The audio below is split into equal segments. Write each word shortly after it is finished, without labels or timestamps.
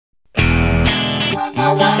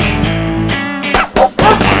Hi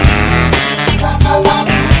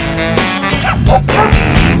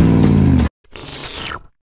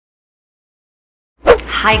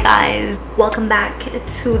guys, welcome back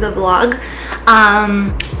to the vlog.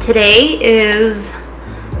 Today is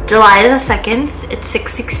July the 2nd. It's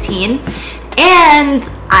 6:16 and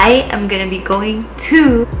I am gonna be going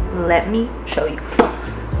to, let me show you,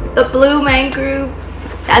 the Blue Man Group.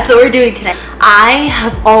 That's what we're doing today. I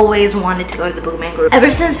have always wanted to go to the Blue Man Group.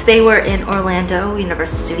 Ever since they were in Orlando,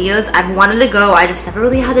 Universal Studios, I've wanted to go. I just never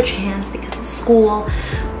really had the chance because of school.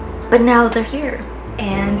 But now they're here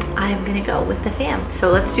and I'm gonna go with the fam.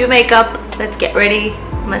 So let's do makeup, let's get ready,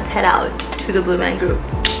 let's head out to the Blue Man Group.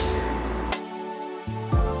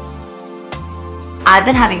 I've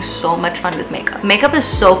been having so much fun with makeup. Makeup is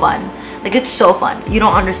so fun. Like, it's so fun. You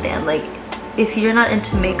don't understand. Like, if you're not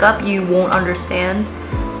into makeup, you won't understand.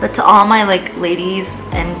 But to all my like ladies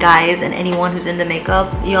and guys and anyone who's into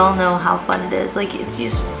makeup, you all know how fun it is. Like, it's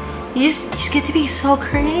just, you just get to be so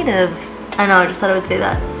creative. I know, I just thought I would say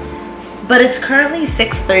that. But it's currently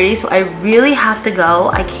 6:30, so I really have to go.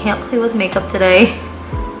 I can't play with makeup today.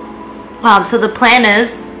 So the plan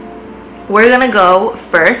is, we're gonna go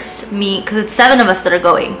first, because it's 7 of us that are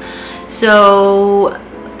going. So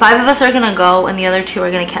 5 of us are gonna go and the other 2 are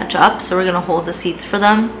gonna catch up. So we're gonna hold the seats for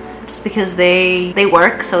them just because they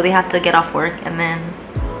work, so they have to get off work and then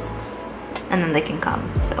they can come.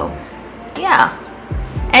 So yeah.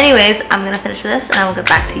 Anyways, I'm gonna finish this and I will get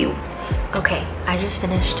back to you. Okay, I just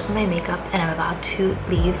finished my makeup and I'm about to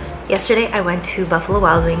leave. Yesterday I went to Buffalo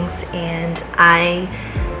Wild Wings and I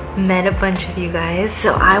met a bunch of you guys.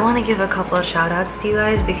 So I want to give a couple of shout outs to you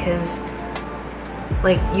guys because,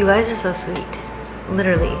 like, you guys are so sweet.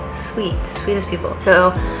 Literally, sweetest people.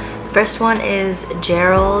 So first one is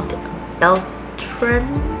Gerald Beltran,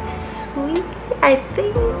 sweet, I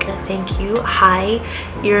think. Thank you. Hi,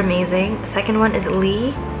 you're amazing. Second one is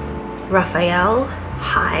Lee Raphael.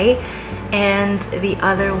 Hi. And the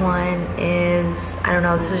other one is, I don't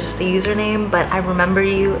know, this is just the username, but I remember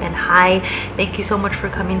you and hi. Thank you so much for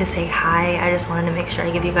coming to say hi. I just wanted to make sure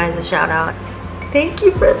I give you guys a shout out. Thank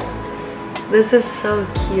you for this. This is so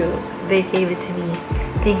cute. They gave it to me.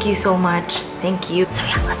 Thank you so much. Thank you. So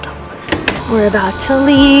yeah, let's go. We're about to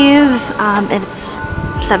leave. It's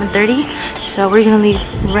 7:30, so we're gonna leave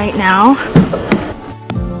right now.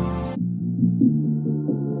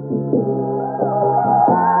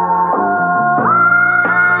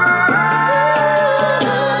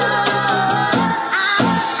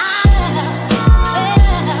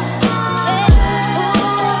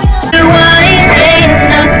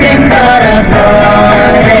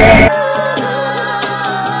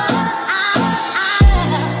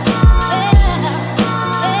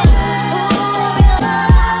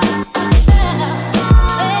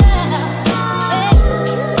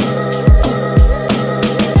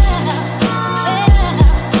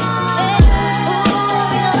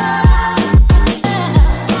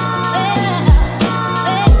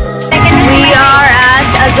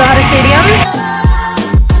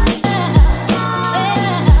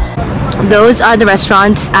 Those are the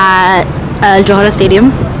restaurants at JEDDAH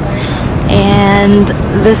Stadium, and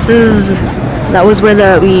that was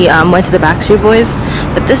where we went to the Backstreet Boys.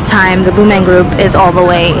 But this time the Blue Man Group is all the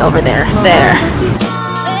way over there.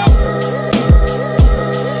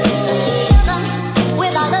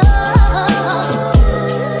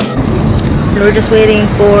 We're just waiting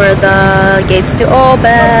for the gates to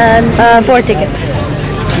open. 4 tickets.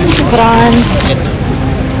 شكرا.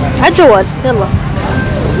 عجوال يلا.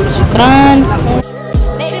 شكرا.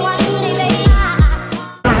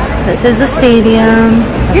 This is the stadium.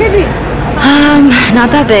 Not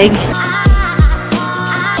that big.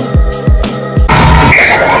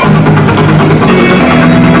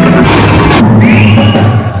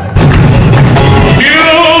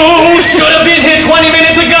 You should have been here 20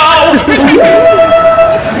 minutes ago.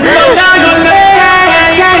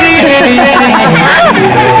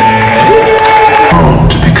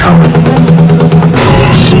 To become one.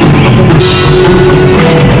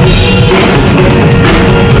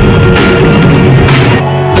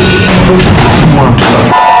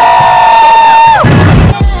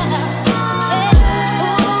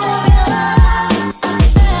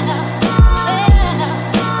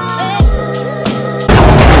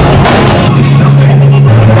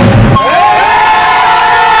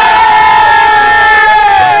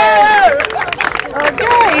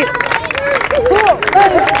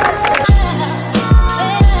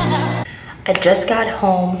 just got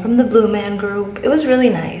home from the Blue Man Group. It was really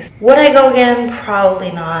nice. Would I go again?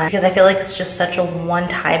 Probably not, because I feel like it's just such a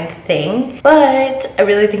one-time thing, but I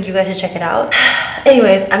really think you guys should check it out.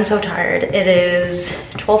 Anyways, I'm so tired. It is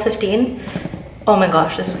 12:15. Oh my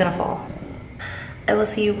gosh, this is gonna fall. I will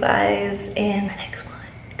see you guys in my next one.